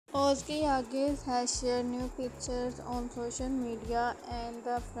Özge yagiz has shared new pictures on social media and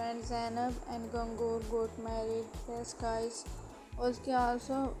the friends Zainab and Gangoor got married. Yes guys, Özge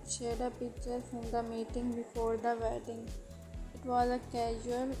also shared a picture from the meeting before the wedding. It was a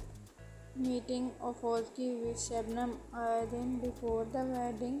casual meeting of Özge with Shabnam Ayadin before the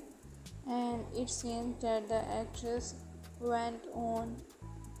wedding, and it seems that the actress went on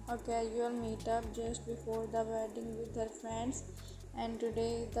a casual meetup just before the wedding with her friends, and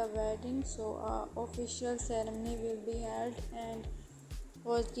today is the wedding, so a official ceremony will be held and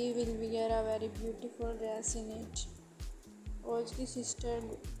Özge will wear a very beautiful dress in it. Özge's sister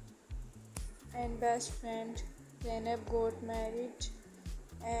and best friend Zainab got married,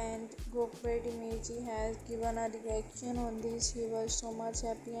 and Gökberk demirci has given a reaction on this. He was so much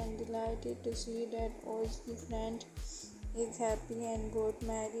happy and delighted to see that Özge's friend is happy and got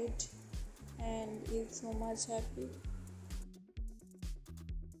married and is so much happy.